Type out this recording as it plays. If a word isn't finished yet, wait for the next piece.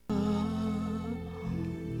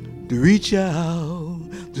to reach out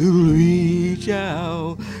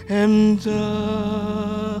and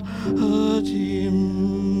touch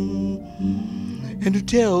him, and to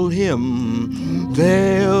tell him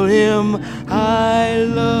I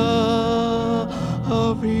love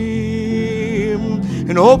him,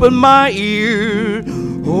 and open my ears,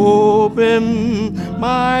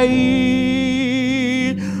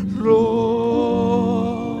 Lord,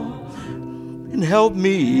 and help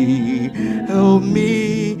me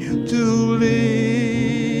to listen.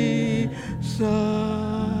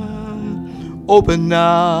 Open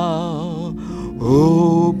now,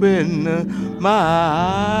 open my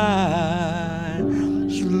eyes,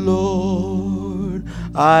 Lord.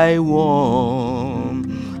 I want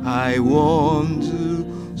to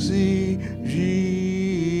see Jesus.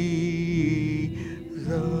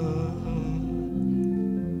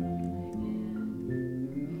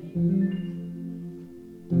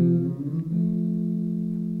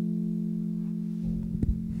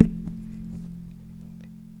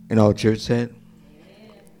 And all church said,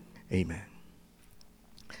 Amen.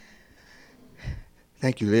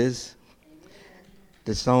 Thank you, Liz.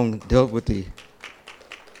 This song dealt with the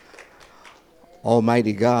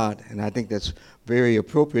Almighty God, and I think that's very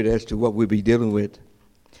appropriate as to what we'll be dealing with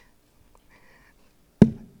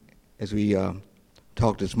as we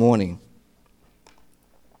talk this morning.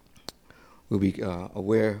 We'll be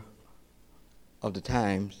aware of the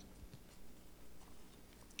times,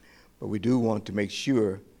 but we do want to make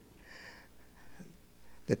sure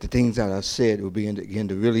that the things that are said will begin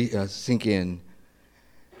to really sink in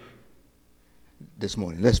this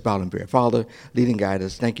morning. Let's bow in prayer. Father, lead and guide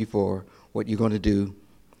us. Thank you for what you're going to do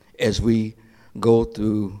as we go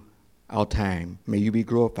through our time. May you be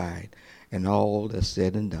glorified in all that's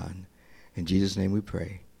said and done. In Jesus' name we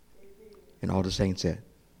pray. And all the saints said,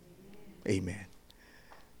 Amen.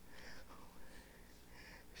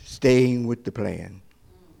 Staying with the plan.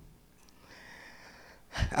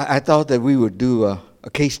 I thought that we would do a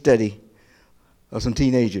case study of some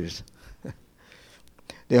teenagers.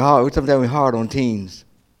 They're hard. Sometimes we're hard on teens.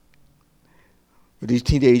 But these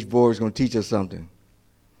teenage boys are going to teach us something.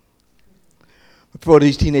 Before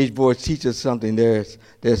these teenage boys teach us something, there's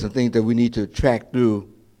some things that we need to track through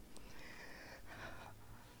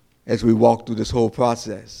as we walk through this whole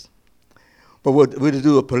process. But we'll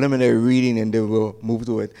do a preliminary reading and then we'll move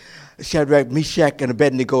through it. Shadrach, Meshach, and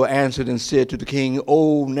Abednego answered and said to the king,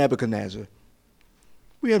 O Nebuchadnezzar,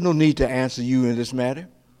 we have no need to answer you in this matter.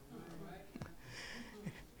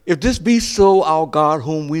 If this be so, our God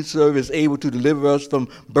whom we serve is able to deliver us from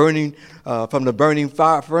the burning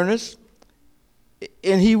fire furnace,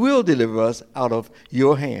 and he will deliver us out of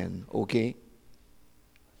your hand, okay?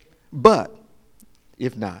 But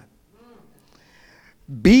if not,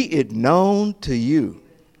 be it known to you,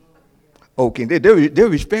 okay, they're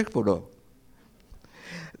respectful though,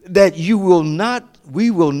 that we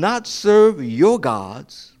will not serve your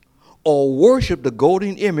gods or worship the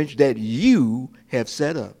golden image that you have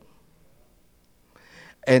set up.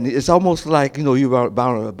 And it's almost like, you're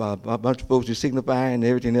about a bunch of folks you're signifying and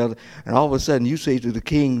everything else, and all of a sudden you say to the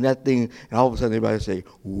king that thing, and all of a sudden everybody say,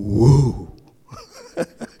 whoa.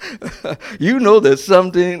 You know that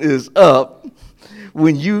something is up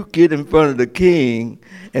when you get in front of the king,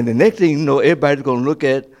 and the next thing you know, everybody's going to look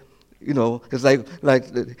at, it's like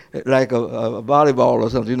a volleyball or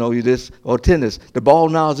something, or tennis. The ball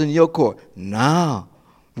now is in your court. Now,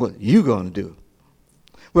 what are you going to do?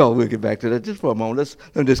 Well, we'll get back to that just for a moment.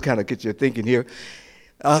 Let me just kind of get you thinking here.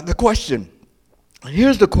 The question.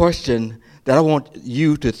 Here's the question that I want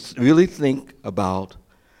you to really think about.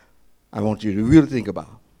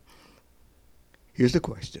 Here's the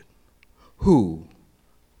question. Who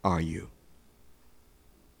are you?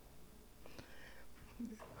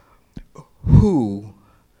 Who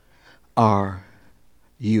are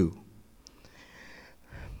you?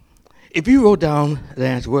 If you wrote down the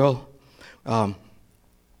answer, well, I'm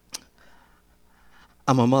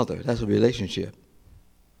a mother. That's a relationship.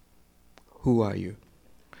 Who are you?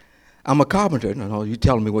 I'm a carpenter. No, you're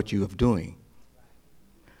telling me what you are doing.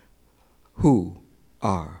 Who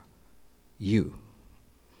are you?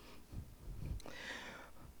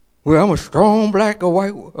 Well, I'm a strong black or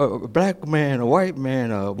white, black man, a white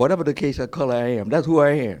man, whatever the case of color I am. That's who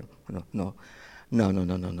I am. No.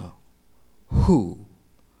 Who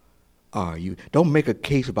are you? Don't make a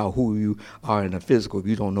case about who you are in the physical if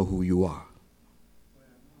you don't know who you are.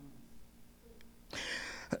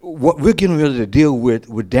 What we're getting ready to deal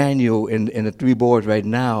with Daniel and the three boys right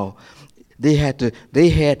now, they had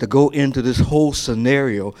to go into this whole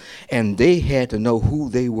scenario, and they had to know who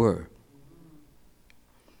they were.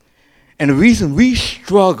 And the reason we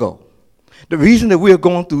struggle, The reason that we are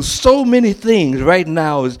going through so many things right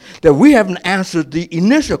now is that we haven't answered the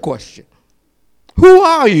initial question. Who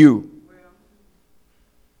are you?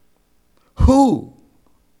 Who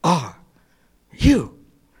are you?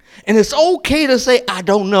 And it's okay to say, I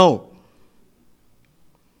don't know.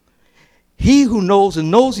 He who knows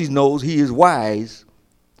and knows he is wise,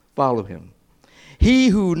 follow him. He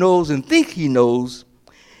who knows and thinks he knows,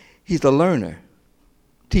 he's a learner,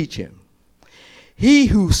 teach him. He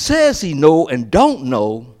who says he know and don't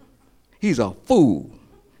know, he's a fool,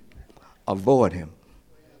 avoid him.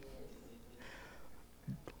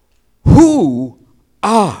 Who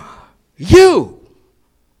are you?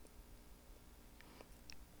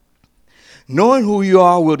 Knowing who you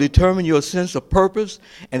are will determine your sense of purpose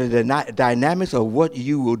and the dynamics of what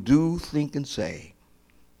you will do, think, and say.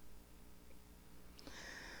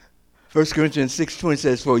 1 Corinthians 6:20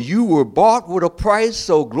 says, for you were bought with a price,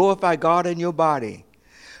 so glorify God in your body.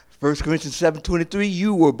 1 Corinthians 7:23,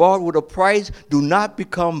 you were bought with a price, do not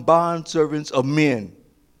become bondservants of men.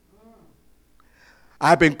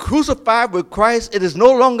 I've been crucified with Christ. It is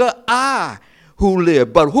no longer I who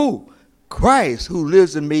live, but who? Christ who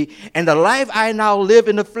lives in me. And the life I now live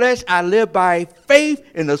in the flesh, I live by faith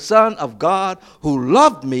in the Son of God who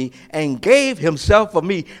loved me and gave himself for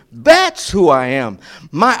me. That's who I am.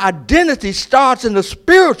 My identity starts in the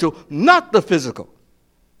spiritual, not the physical.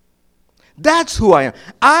 That's who I am.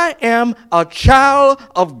 I am a child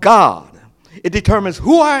of God. It determines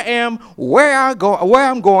who I am, where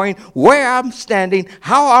I'm going, where I'm standing,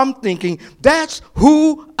 how I'm thinking. That's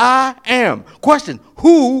who I am. Question,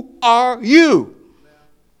 who are you?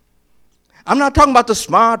 I'm not talking about the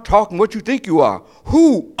smart talk and what you think you are.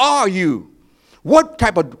 Who are you?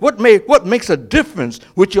 What makes a difference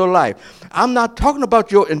with your life? I'm not talking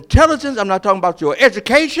about your intelligence. I'm not talking about your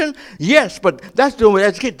education. Yes, but that's doing with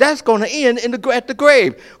education. That's going to end at the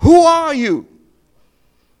grave. Who are you?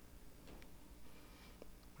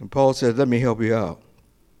 And Paul says, let me help you out.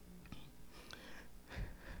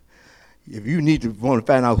 If you want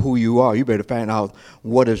to find out who you are, you better find out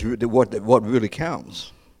what really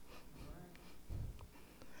counts.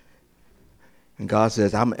 And God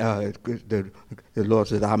says, the Lord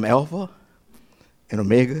says, I'm Alpha and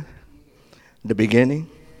Omega, the beginning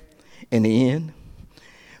and the end,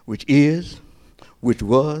 which is, which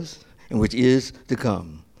was, and which is to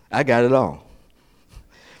come. I got it all.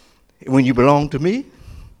 When you belong to me,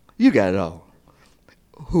 you got it all.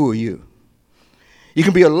 Who are you? You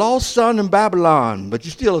can be a lost son in Babylon, but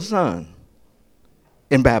you're still a son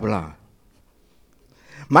in Babylon.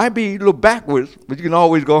 Might be a little backwards, but you can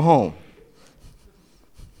always go home.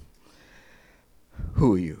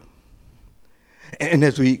 Who are you? And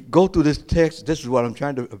as we go through this text, this is what I'm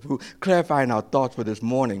trying to clarify in our thoughts for this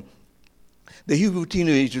morning. The Hebrew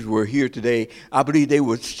teenagers were here today. I believe they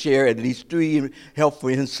would share at least 3 helpful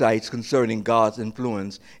insights concerning God's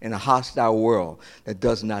influence in a hostile world that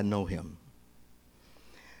does not know him.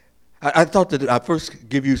 I thought that I'd first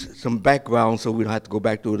give you some background so we don't have to go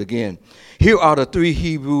back to it again. Here are the 3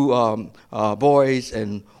 Hebrew boys,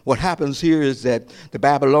 and what happens here is that the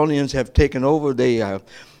Babylonians have taken over. They are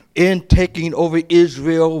in taking over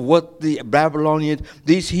Israel. What the Babylonians,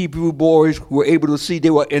 these Hebrew boys were able to see, they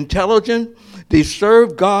were intelligent. They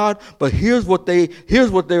served God, but here's what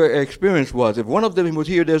their experience was. If one of them was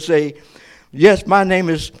here, they'll say, yes, my name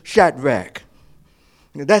is Shadrach.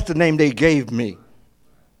 That's the name they gave me.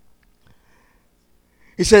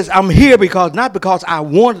 He says, I'm here not because I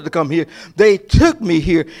wanted to come here. They took me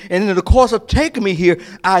here, and in the course of taking me here,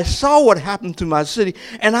 I saw what happened to my city,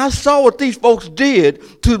 and I saw what these folks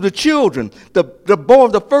did to the children, the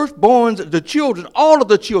firstborns, the children, all of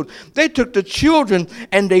the children. They took the children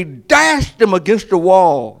and they dashed them against the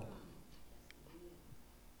wall.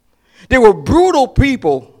 They were brutal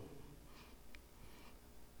people.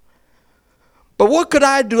 But what could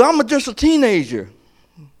I do? I'm just a teenager.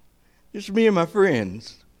 Just me and my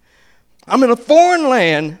friends. I'm in a foreign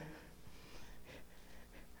land.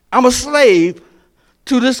 I'm a slave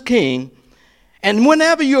to this king. And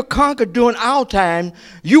whenever you're conquered during our time,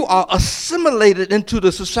 you are assimilated into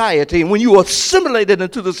the society. And when you are assimilated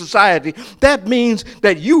into the society, that means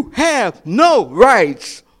that you have no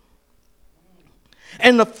rights.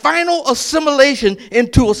 And the final assimilation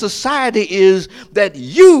into a society is that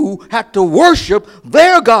you have to worship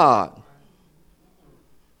their God.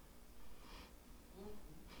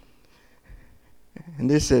 And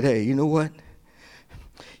they said, hey, you know what?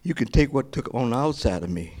 You can take what took on the outside of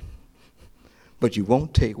me, but you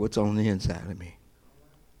won't take what's on the inside of me.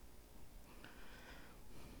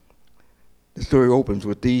 The story opens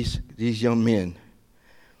with these young men.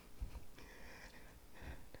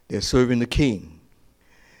 They're serving the king.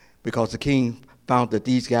 because the king found that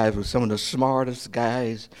these guys were some of the smartest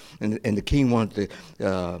guys, and the king wanted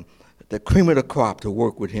the cream of the crop to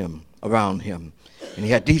work with him, around him. And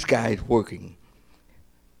he had these guys working.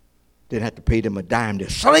 Didn't have to pay them a dime. They're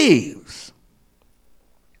slaves.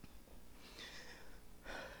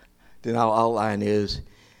 Then our outline is,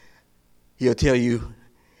 he'll tell you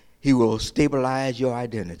he will stabilize your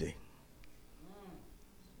identity.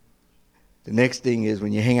 The next thing is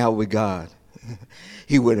when you hang out with God,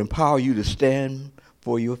 he will empower you to stand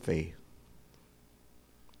for your faith.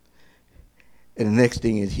 And the next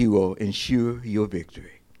thing is he will ensure your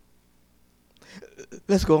victory.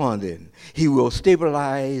 Let's go on then. He will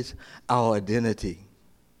stabilize our identity,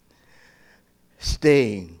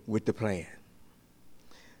 staying with the plan.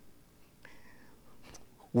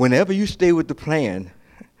 Whenever you stay with the plan,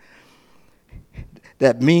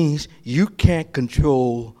 that means you can't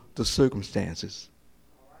control the circumstances.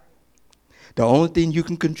 The only thing you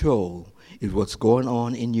can control is what's going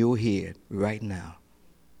on in your head right now.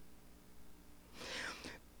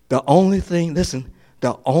 The only thing, listen,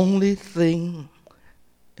 the only thing,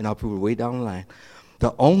 and I'll prove it way down the line,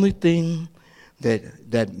 the only thing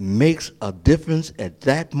that makes a difference at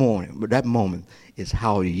that moment is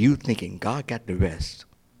how you thinking. God got the rest.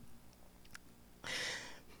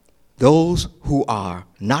 Those who are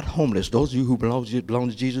not homeless, those of you who belong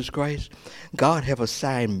to Jesus Christ, God have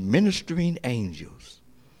assigned ministering angels.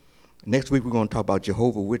 Next week we're going to talk about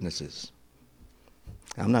Jehovah's Witnesses.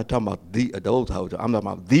 I'm not talking about those, I'm talking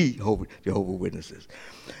about the Jehovah's Witnesses.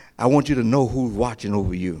 I want you to know who's watching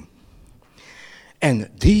over you. And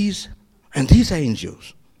these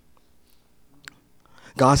angels,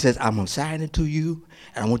 God says, I'm assigning to you,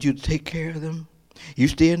 and I want you to take care of them. You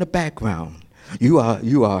stay in the background. You are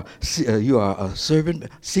a servant,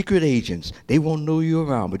 secret agents. They won't know you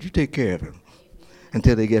around, but you take care of them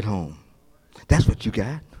until they get home. That's what you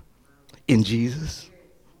got in Jesus.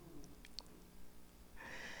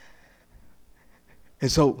 And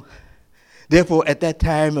so, therefore, at that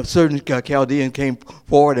time, a certain Chaldean came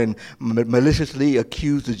forward and maliciously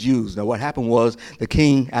accused the Jews. Now, what happened was the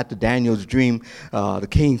king, after Daniel's dream, the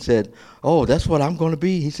king said, "Oh, that's what I'm going to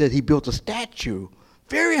be." He said he built a statue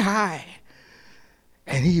very high.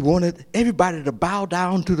 And he wanted everybody to bow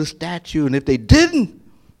down to the statue. And if they didn't,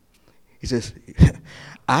 he says,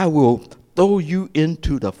 I will throw you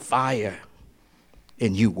into the fire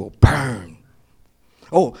and you will burn.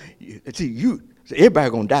 Oh, see, everybody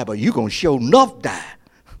going to die, but you're going to sure enough die.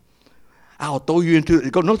 I'll throw you into,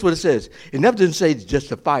 notice what it says. It never didn't say just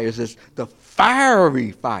the fire. It says the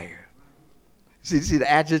fiery fire. See the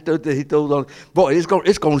adjective that he throws on. Boy, it's going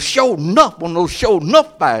to show enough, one of those show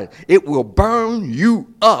enough fires. It will burn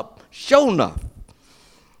you up. Show enough.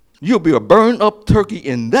 You'll be a burned up turkey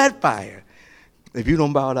in that fire if you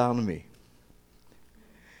don't bow down to me.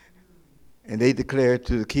 And they declared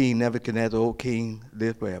to the king Nebuchadnezzar, O king,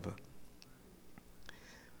 live forever.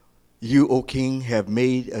 You, O king, have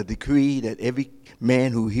made a decree that every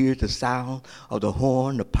man who hears the sound of the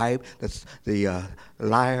horn, the pipe, the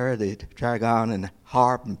lyre, the trigon, and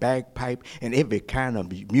harp, and bagpipe, and every kind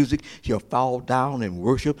of music shall fall down and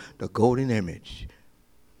worship the golden image.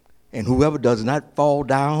 And whoever does not fall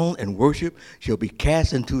down and worship shall be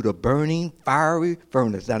cast into the burning, fiery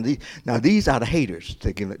furnace. Now these are the haters.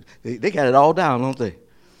 They got it all down, don't they?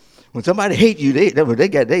 When somebody hates you, they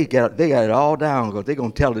got it all down because they're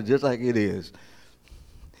going to tell it just like it is.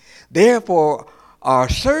 Therefore are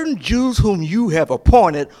certain Jews whom you have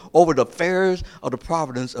appointed over the affairs of the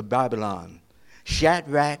province of Babylon.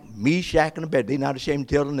 Shadrach, Meshach, and Abednego. They're not ashamed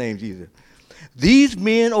to tell the names either. These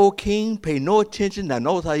men, O king, pay no attention. Now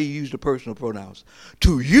notice how you use the personal pronouns.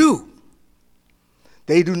 To you.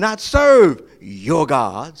 They do not serve your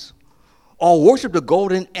gods or worship the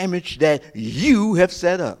golden image that you have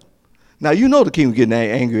set up. Now, you know the king was getting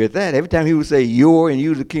angry at that. Every time he would say your and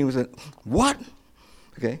you, the king would say, what?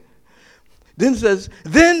 Okay. Then it says,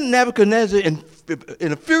 then Nebuchadnezzar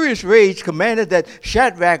in a furious rage commanded that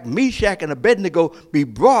Shadrach, Meshach, and Abednego be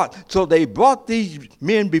brought. So they brought these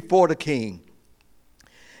men before the king.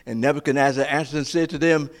 And Nebuchadnezzar answered and said to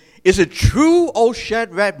them, is it true, O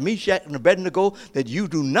Shadrach, Meshach, and Abednego, that you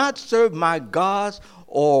do not serve my gods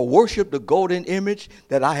or worship the golden image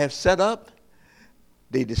that I have set up?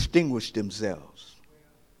 They distinguished themselves.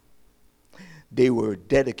 They were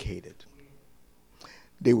dedicated.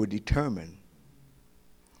 They were determined.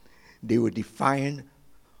 They were defiant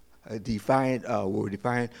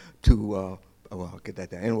to well, I'll get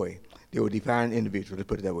that down. Anyway, they were defined individuals, let's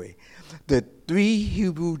put it that way. The 3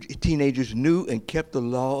 Hebrew teenagers knew and kept the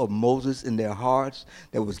law of Moses in their hearts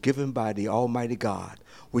that was given by the Almighty God,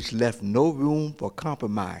 which left no room for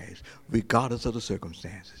compromise, regardless of the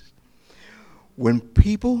circumstances. When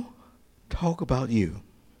people talk about you,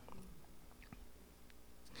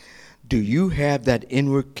 do you have that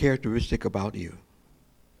inward characteristic about you?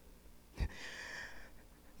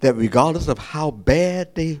 That regardless of how bad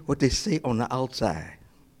what they say on the outside,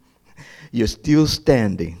 you're still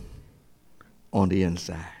standing on the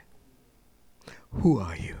inside. Who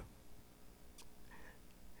are you?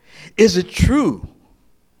 Is it true?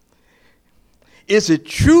 Is it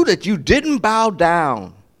true that you didn't bow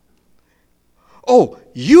down? Oh,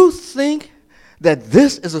 you think that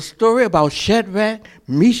this is a story about Shadrach,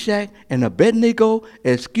 Meshach, and Abednego?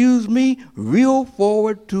 Excuse me, reel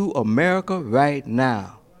forward to America right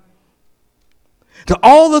now. To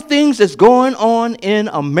all the things that's going on in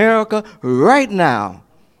America right now.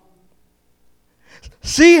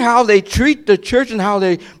 See how they treat the church and how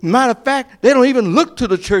they, matter of fact, they don't even look to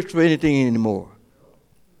the church for anything anymore.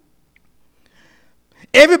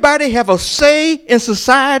 Everybody have a say in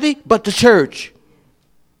society but the church.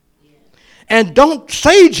 And don't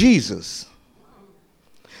say Jesus.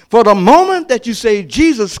 For the moment that you say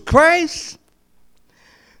Jesus Christ,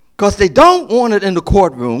 because they don't want it in the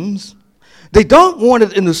courtrooms, they don't want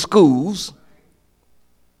it in the schools,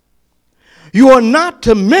 you are not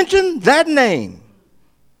to mention that name.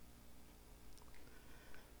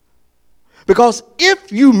 Because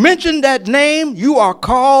if you mention that name, you are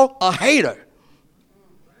called a hater.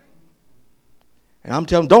 And I'm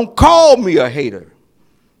telling them, don't call me a hater.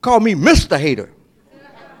 Call me Mr. Hater.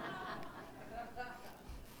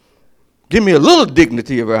 Give me a little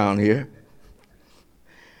dignity around here.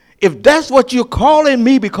 If that's what you're calling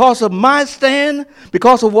me because of my stand,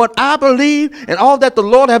 because of what I believe and all that the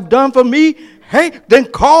Lord have done for me, hey, then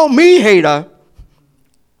call me hater.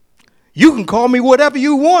 You can call me whatever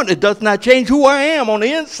you want. It does not change who I am on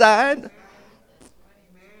the inside.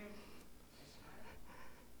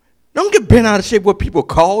 Don't get bent out of shape what people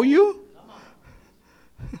call you.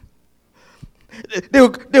 They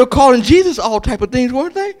were calling Jesus all type of things,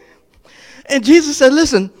 weren't they? And Jesus said,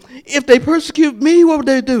 listen, if they persecute me, what would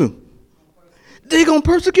they do? They're going to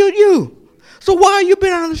persecute you. So why are you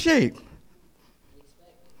bent out of shape?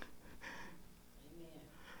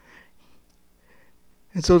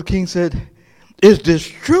 And so the king said, is this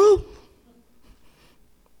true?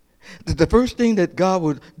 The first thing that God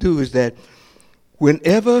would do is that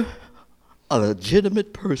whenever a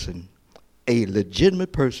legitimate person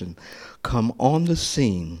come on the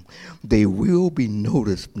scene, they will be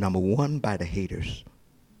noticed, number one, by the haters.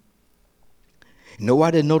 You know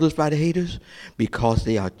why they're noticed by the haters? Because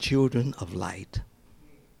they are children of light.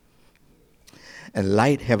 And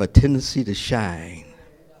light have a tendency to shine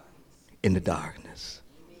in the darkness.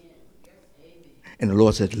 And the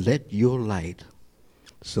Lord said, let your light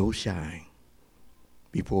so shine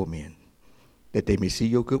before men that they may see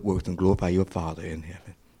your good works and glorify your Father in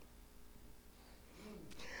heaven.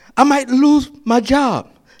 I might lose my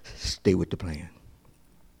job. Stay with the plan.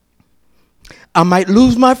 I might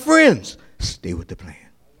lose my friends. Stay with the plan.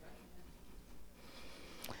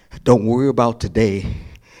 Don't worry about today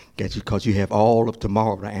because you have all of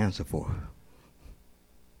tomorrow to answer for.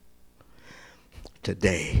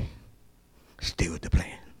 Today, stay with the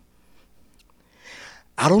plan.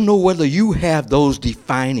 I don't know whether you have those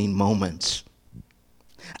defining moments.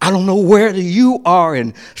 I don't know where you are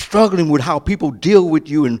and struggling with how people deal with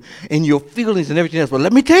you and your feelings and everything else. But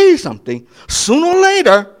let me tell you something. Sooner or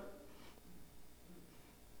later,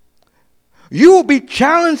 you will be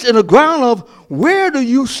challenged in the ground of where do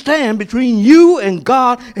you stand between you and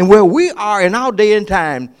God and where we are in our day and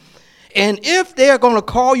time. And if they're going to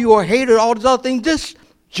call you a hater, all these other things,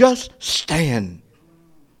 just stand.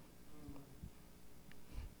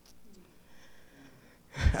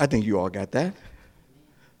 I think you all got that.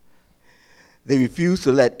 They refused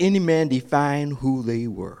to let any man define who they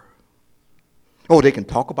were. Oh, they can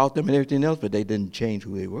talk about them and everything else, but they didn't change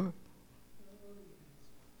who they were.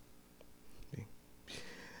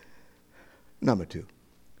 Number 2,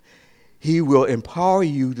 he will empower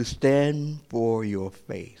you to stand for your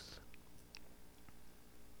faith.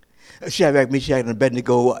 Shadrach, Meshach, and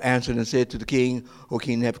Abednego answered and said to the king, O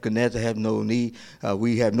King Nebuchadnezzar,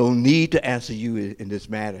 we have no need to answer you in this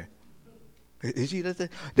matter. You see that?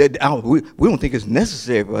 We don't think it's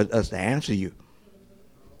necessary for us to answer you.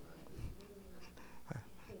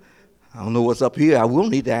 I don't know what's up here. I will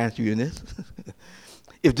need to answer you in this.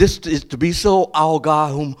 If this is to be so, our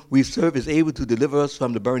God whom we serve is able to deliver us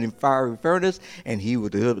from the burning fiery furnace, and he will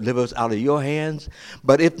deliver us out of your hands.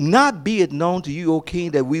 But if not, be it known to you, O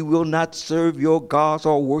king, that we will not serve your gods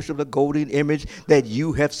or worship the golden image that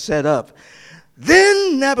you have set up.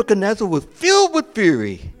 Then Nebuchadnezzar was filled with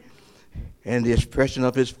fury, and the expression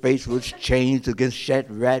of his face was changed against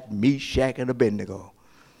Shadrach, Meshach, and Abednego.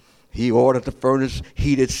 He ordered the furnace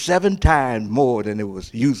heated 7 times more than it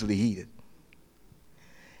was usually heated.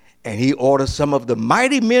 And he ordered some of the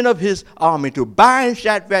mighty men of his army to bind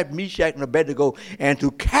Shadrach, Meshach, and Abednego and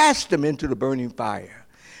to cast them into the burning fire.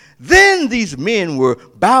 Then these men were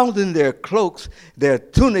bound in their cloaks, their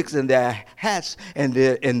tunics, and their hats, and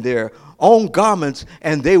their own garments,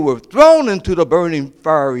 and they were thrown into the burning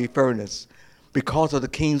fiery furnace. Because of the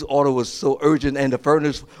king's order was so urgent and the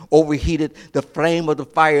furnace overheated, the flame of the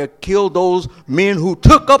fire killed those men who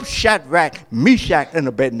took up Shadrach, Meshach, and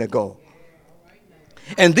Abednego.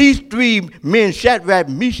 And these 3 men, Shadrach,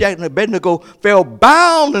 Meshach, and Abednego, fell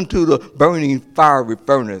bound into the burning fiery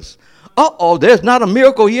furnace. There's not a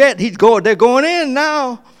miracle yet. They're going in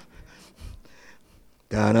now.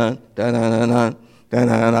 Da-dun, da-dun,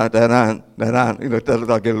 da-dun, da-dun, da-dun. You know,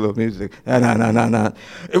 I'll get a little music. Da-dun.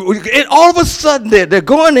 And all of a sudden, they're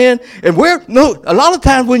going in, and a lot of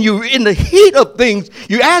times when you're in the heat of things,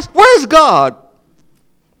 you ask, where's God?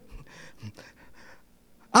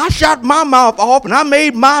 I shot my mouth off and I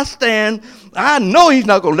made my stand. I know he's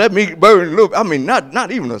not going to let me burn.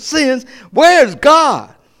 Not even a sin. Where's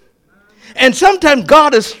God? And sometimes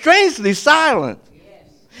God is strangely silent.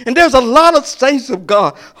 And there's a lot of saints of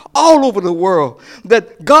God all over the world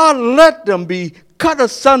that God let them be cut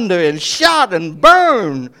asunder and shot and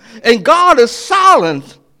burned. And God is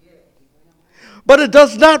silent. But it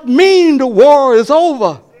does not mean the war is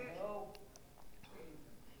over.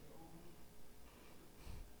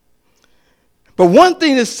 But one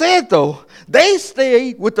thing is said, though, they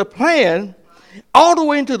stayed with the plan all the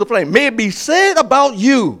way into the flame. May it be said about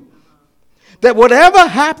you that whatever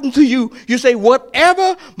happened to you, you say,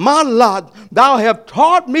 whatever my lot, thou have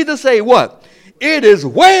taught me to say what? It is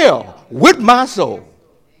well with my soul.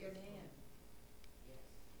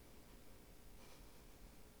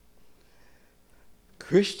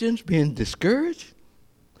 Christians being discouraged?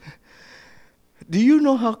 Do you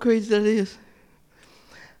know how crazy that is?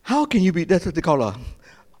 How can you be, that's what they call a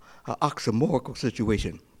oxymoronical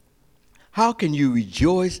situation. How can you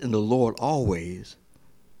rejoice in the Lord always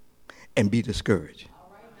and be discouraged?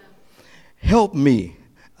 Help me.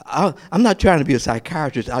 I'm not trying to be a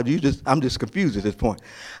psychiatrist. I'm just confused at this point.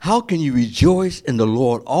 How can you rejoice in the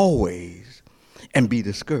Lord always and be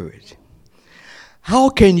discouraged? How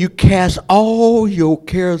can you cast all your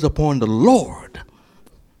cares upon the Lord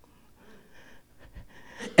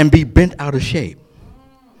and be bent out of shape?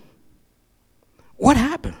 What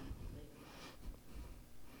happened?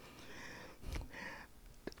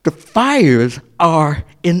 The fires are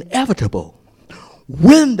inevitable.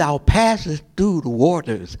 When thou passest through the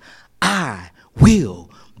waters, I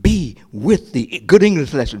will be with thee. Good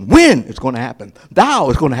English lesson. When it's going to happen.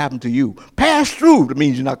 Thou is going to happen to you. Pass through. That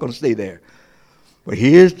means you're not going to stay there. But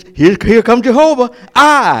here comes Jehovah.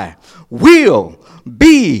 I will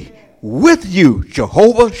be with you.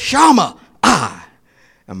 Jehovah Shammah. I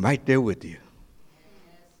am right there with you.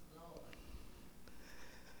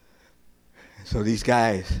 So these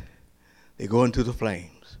guys, they go into the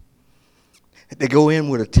flames. They go in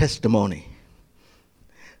with a testimony.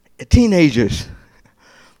 Teenagers,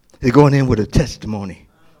 they're going in with a testimony.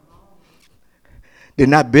 They're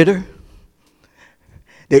not bitter.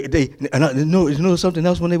 They know something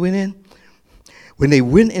else when they went in? When they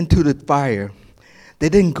went into the fire, they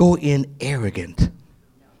didn't go in arrogant.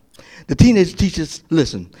 The teenage teachers,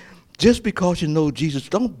 listen, just because you know Jesus,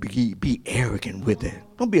 don't be arrogant with it.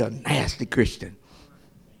 Don't be a nasty Christian.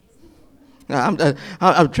 Now,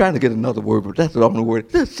 I'm trying to get another word, but that's the only word.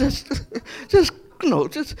 Just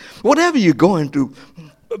whatever you're going through,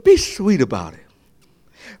 be sweet about it.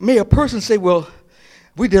 May a person say, well,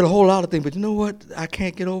 we did a whole lot of things, but you know what I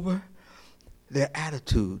can't get over? Their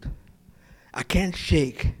attitude. I can't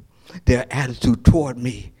shake their attitude toward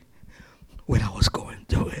me when I was going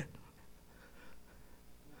through it.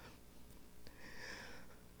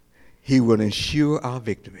 He will ensure our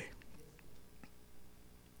victory.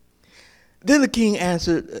 Then the king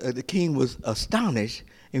answered, the king was astonished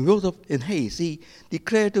and rose up in haste. He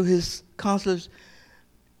declared to his counselors,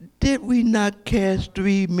 did we not cast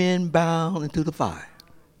 3 men bound into the fire?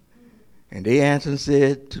 And they answered and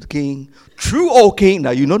said to the king, true, O king.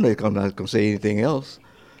 Now you know they're not going to say anything else.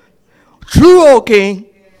 True, O king.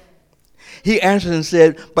 He answered and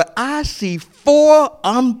said, but I see 4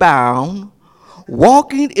 unbound,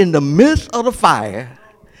 walking in the midst of the fire,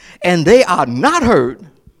 and they are not hurt,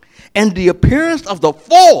 and the appearance of the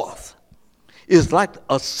fourth is like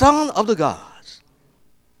a son of the gods.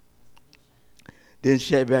 Then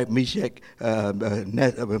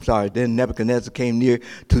then Nebuchadnezzar came near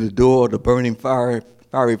to the door of the burning fiery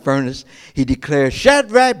furnace. He declared,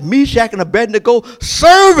 Shadrach, Meshach, and Abednego,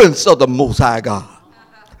 servants of the Most High God.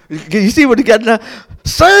 You see what he got now?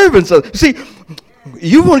 Servants of, see,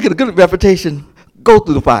 you want to get a good reputation, go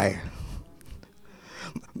through the fire.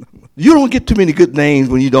 You don't get too many good names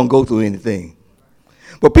when you don't go through anything.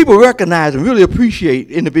 But people recognize and really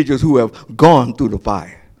appreciate individuals who have gone through the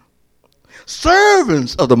fire.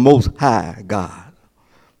 Servants of the Most High God.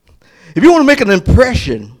 If you want to make an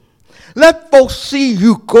impression, let folks see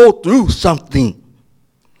you go through something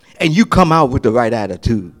and you come out with the right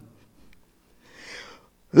attitude.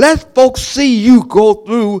 Let folks see you go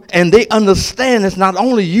through and they understand it's not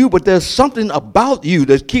only you, but there's something about you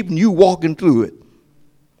that's keeping you walking through it.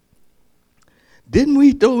 Didn't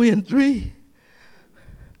we throw in 3?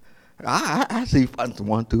 I see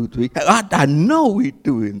 1, 2, 3. I know we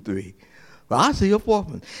threw in 3. But I see a 4th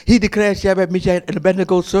one. He declared, Shadrach, Meshach, and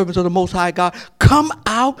Abednego, servants of the Most High God, come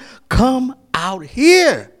out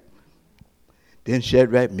here. Then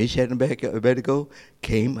Shadrach, Meshach, and Abednego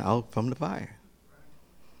came out from the fire.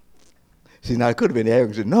 See, now it could have been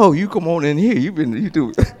arrogant. No, you come on in here. You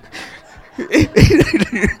do.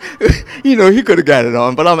 You know, he could have got it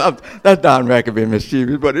on, but that's Don Raickett being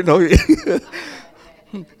mischievous. But you know,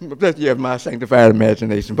 that's my sanctified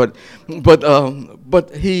imagination. But you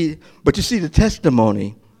see, the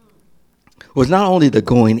testimony was not only the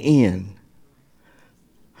going in,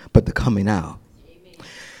 but the coming out.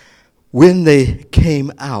 When they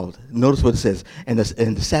came out, notice what it says, and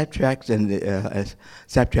the satraps and the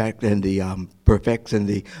prefects and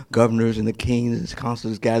the governors and the kings and the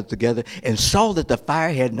counselors gathered together and saw that the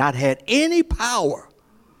fire had not had any power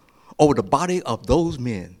over the body of those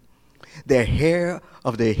men. Their hair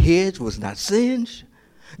of their heads was not singed,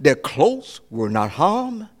 their clothes were not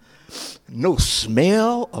harmed, no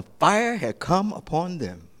smell of fire had come upon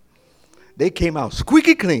them. They came out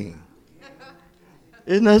squeaky clean.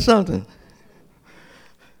 Isn't that something?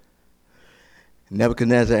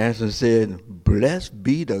 Nebuchadnezzar answered and said, Blessed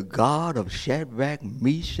be the God of Shadrach,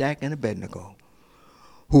 Meshach, and Abednego,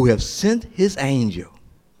 who have sent his angel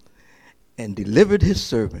and delivered his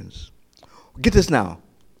servants. Get this now.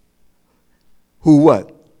 Who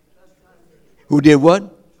what? Who did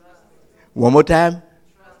what? One more time.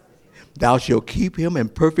 Thou shalt keep him in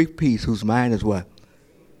perfect peace, whose mind is what?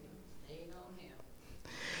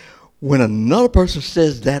 When another person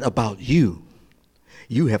says that about you,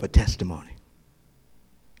 you have a testimony.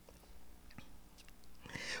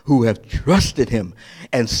 Who have trusted him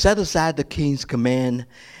and set aside the king's command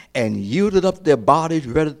and yielded up their bodies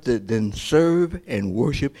rather than serve and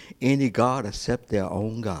worship any god except their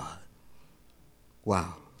own God.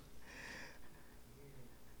 Wow.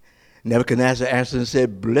 Nebuchadnezzar answered and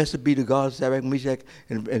said, Blessed be the God of Shadrach, Meshach,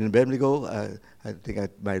 and Abednego. I think I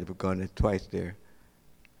might have gone there twice there.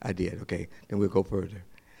 I did, okay. Then we'll go further.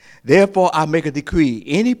 Therefore, I make a decree.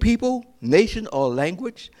 Any people, nation, or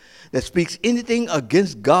language that speaks anything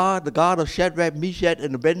against God, the God of Shadrach, Meshach,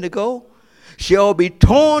 and Abednego, shall be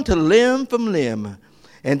torn to limb from limb,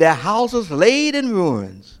 and their houses laid in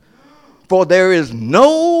ruins. For there is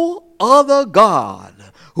no other God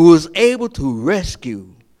who is able to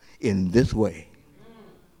rescue in this way.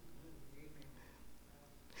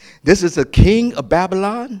 This is the king of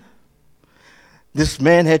Babylon. This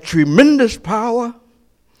man had tremendous power,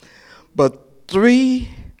 but 3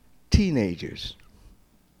 teenagers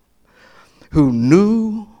who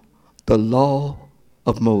knew the law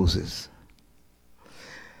of Moses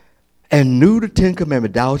and knew the 10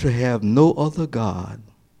 Commandments, thou shalt have no other God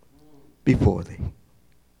before thee.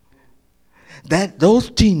 That those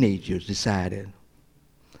teenagers decided,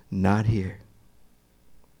 not here.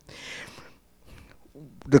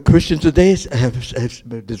 The Christians today have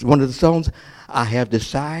one of the songs, I have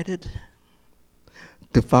decided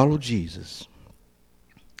to follow Jesus.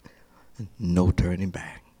 No turning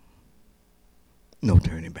back. No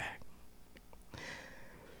turning back.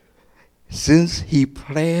 Since he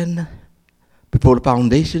planned before the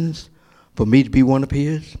foundations for me to be one of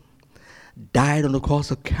his, died on the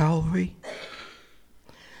cross of Calvary,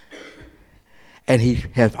 and he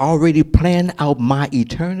has already planned out my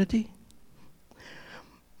eternity,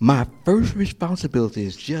 my first responsibility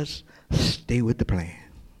is just stay with the plan.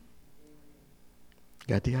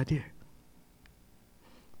 Got the idea?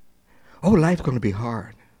 Oh, life's going to be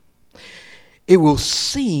hard. It will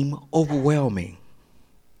seem overwhelming.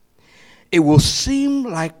 It will seem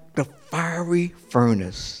like the fiery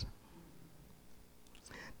furnace.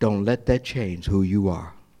 Don't let that change who you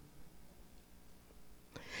are.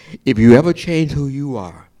 If you ever change who you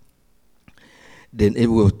are, then it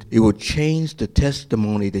will change the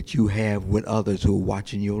testimony that you have with others who are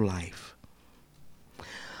watching your life.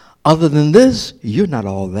 Other than this, you're not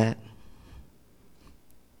all that.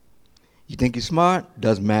 You think you're smart?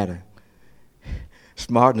 Doesn't matter.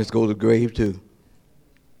 Smartness goes to the grave too.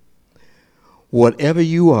 Whatever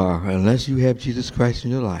you are, unless you have Jesus Christ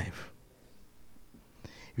in your life,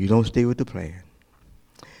 if you don't stay with the plan.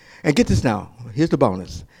 And get this now. Here's the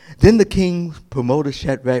bonus. Then the king promoted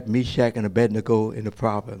Shadrach, Meshach, and Abednego in the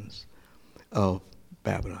province of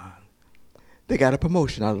Babylon. They got a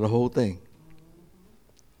promotion out of the whole thing.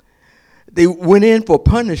 They went in for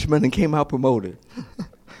punishment and came out promoted.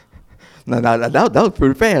 Now, that was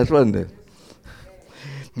pretty fast, wasn't it?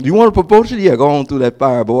 You want a promotion? Yeah, go on through that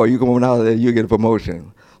fire, boy. You go on out there, you get a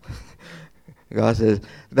promotion. God says,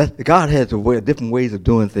 God has different ways of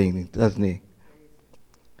doing things, doesn't he?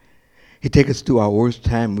 He takes us through our worst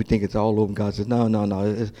time. We think it's all over. God says, no.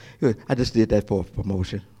 I just did that for a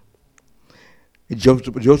promotion.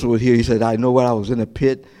 Joseph was here. He said, I know what I was in a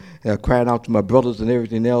pit, crying out to my brothers and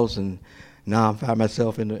everything else, and now I find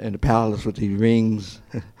myself in the palace with these rings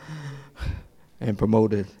and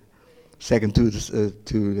promoted, second to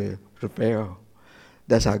the Pharaoh.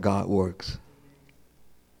 That's how God works.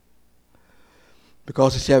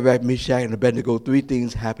 Because of Shadrach, Meshach, and Abednego, 3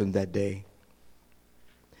 things happened that day.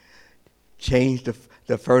 Changed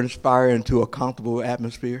the furnace fire into a comfortable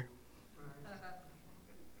atmosphere.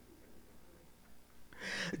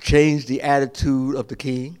 Changed the attitude of the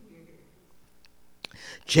king.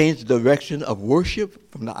 Changed the direction of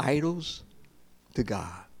worship from the idols to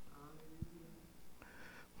God.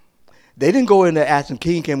 They didn't go in there asking,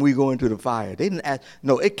 King, can we go into the fire? They didn't ask.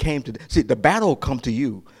 No, it came to, see, the battle will come to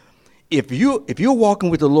you. If you're walking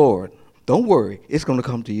with the Lord, don't worry, it's going to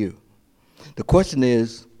come to you. The question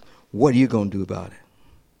is, what are you going to do about it?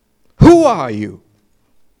 Who are you?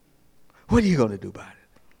 What are you going to do about it?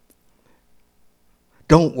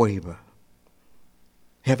 Don't waver.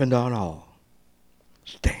 Heaven done all.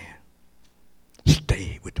 Stand.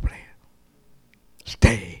 Stay with the plan.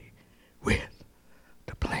 Stay with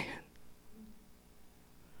the plan.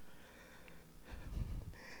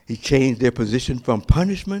 He changed their position from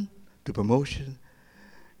punishment to promotion.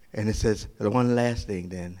 And it says, the one last thing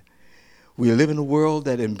then. We live in a world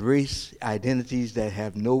that embrace identities that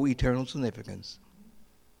have no eternal significance.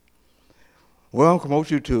 Well, I'll promote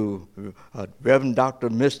you to Reverend Dr.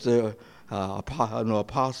 Mr.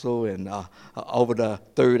 Apostle and over the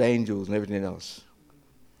third angels and everything else.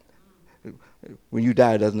 When you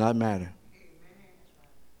die, it does not matter.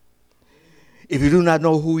 If you do not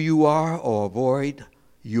know who you are or avoid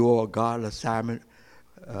your God assigned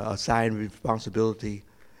responsibility,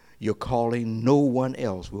 your calling, no one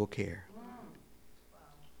else will care.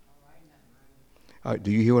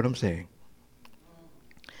 Do you hear what I'm saying?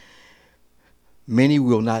 Many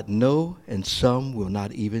will not know, and some will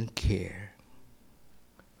not even care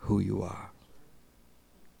who you are.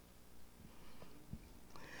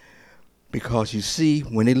 Because you see,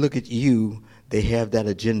 when they look at you, they have that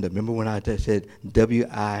agenda. Remember when I said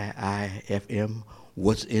WIIFM?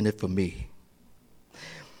 What's in it for me?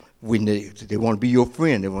 When they want to be your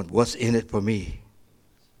friend, they want what's in it for me.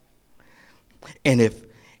 And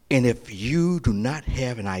if you do not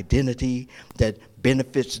have an identity that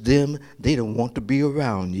benefits them, they don't want to be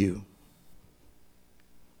around you.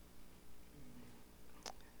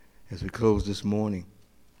 As we close this morning,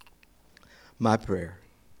 my prayer,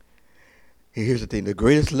 here's the thing, the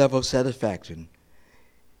greatest level of satisfaction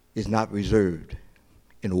is not reserved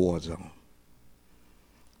in a war zone.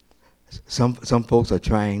 Some folks are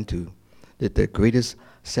trying to, that their greatest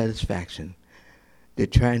satisfaction, they're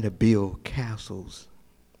trying to build castles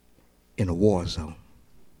in a war zone,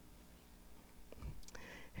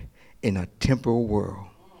 in a temporal world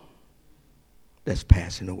that's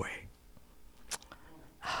passing away.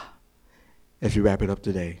 As we wrap it up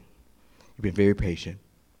today, you've been very patient.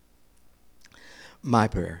 My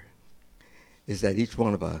prayer is that each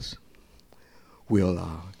one of us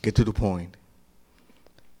will get to the point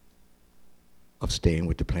of staying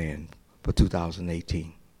with the plan for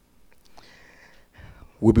 2018.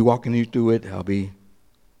 We'll be walking you through it. I'll be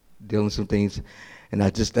dealing with some things. And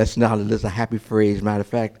that's not a happy phrase. Matter of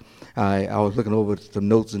fact, I was looking over some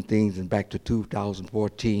notes and things, and back to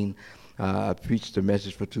 2014, I preached a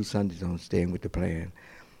message for 2 Sundays on staying with the plan.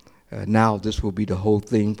 Now this will be the whole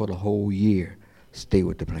thing for the whole year. Stay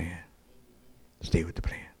with the plan. Stay with the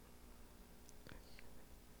plan.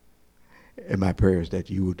 And my prayer is that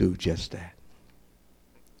you will do just that.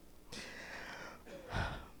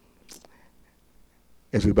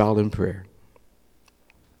 as we bow in prayer.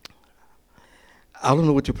 I don't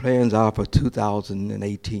know what your plans are for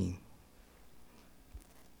 2018.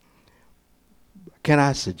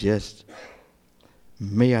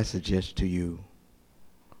 May I suggest to you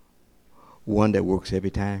one that works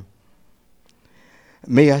every time?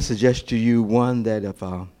 May I suggest to you one that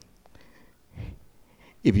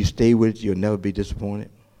if you stay with it, you'll never be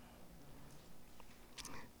disappointed?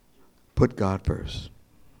 Put God first.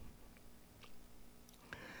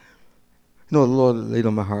 You know, the Lord laid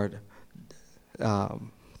on my heart.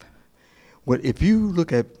 If you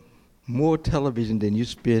look at more television than you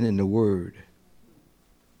spend in the Word,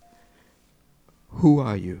 who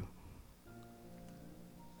are you?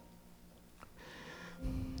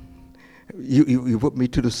 You put me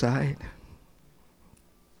to the side.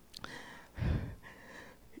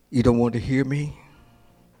 You don't want to hear me.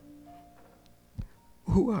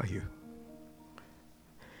 Who are you?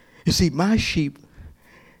 You see, my sheep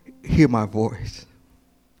hear my voice,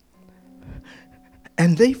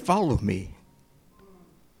 and they follow me,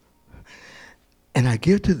 and I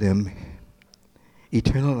give to them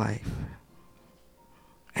eternal life,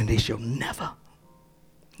 and they shall never,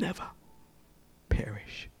 never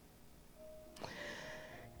perish.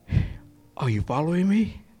 Are you following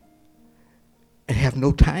me and have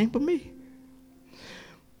no time for me?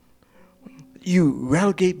 You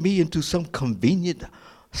relegate me into some convenient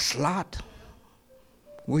slot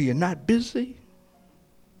where you're not busy?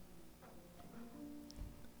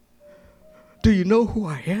 Do you know who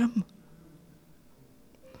I am?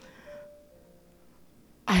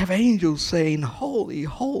 I have angels saying, holy,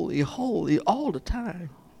 holy, holy, all the time.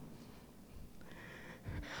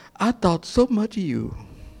 I thought so much of you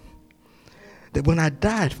that when I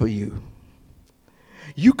died for you,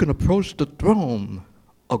 you can approach the throne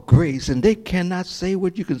of grace and they cannot say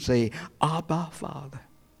what you can say, Abba, Father.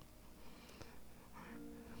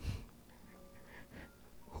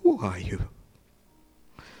 Who are you?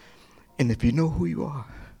 And if you know who you are,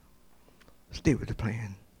 stay with the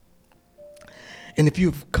plan. And if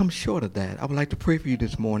you've come short of that, I would like to pray for you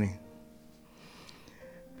this morning.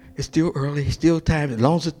 It's still early, still time. As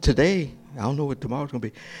long as it's today, I don't know what tomorrow's going to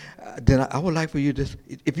be. Then I would like for you to,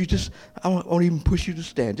 if you just, I won't even push you to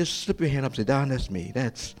stand. Just slip your hand up and say, Don, that's me.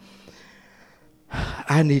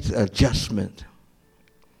 I need adjustment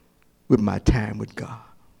with my time with God.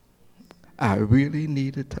 I really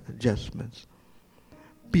need adjustments.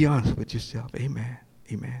 Be honest with yourself. Amen.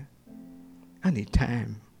 Amen. I need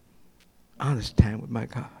time. Honest time with my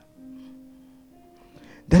God.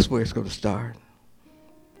 That's where it's going to start.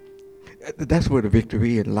 That's where the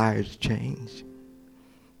victory and lives change.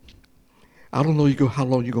 I don't know how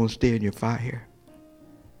long you're going to stay in your fire.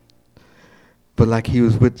 But like he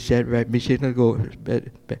was with Shadrach, Meshach, and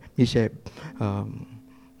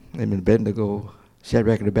Abednego,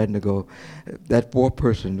 Shadrach and Abednego, that fourth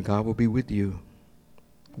person, God will be with you,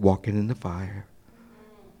 walking in the fire.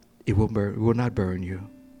 It will not burn you.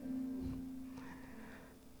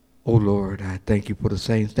 Oh Lord, I thank you for the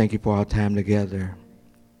saints. Thank you for our time together.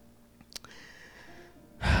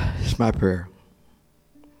 It's my prayer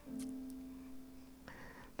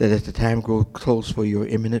that as the time grows close for your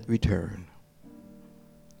imminent return,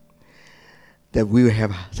 that we will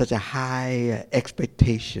have such a high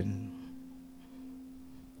expectation,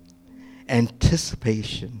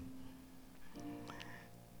 anticipation,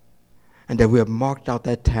 and that we have marked out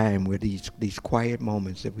that time where these quiet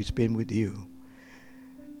moments that we spend with you.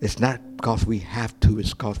 It's not because we have to,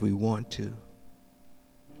 it's because we want to.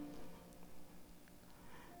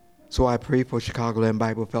 So I pray for Chicagoland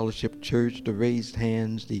Bible Fellowship Church, the raised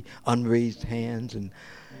hands, the unraised hands, and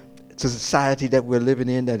it's a society that we're living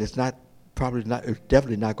in that is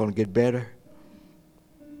definitely not going to get better.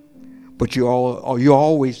 But you're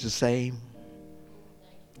always the same.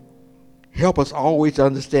 Help us always to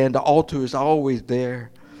understand the altar is always there.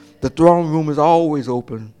 The throne room is always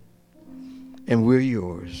open. And we're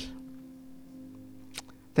yours.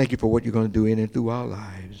 Thank you for what you're going to do in and through our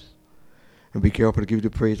lives. And be careful to give you the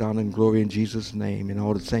praise, honor, and glory in Jesus' name. And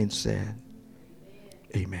all the saints said,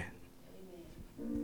 Amen.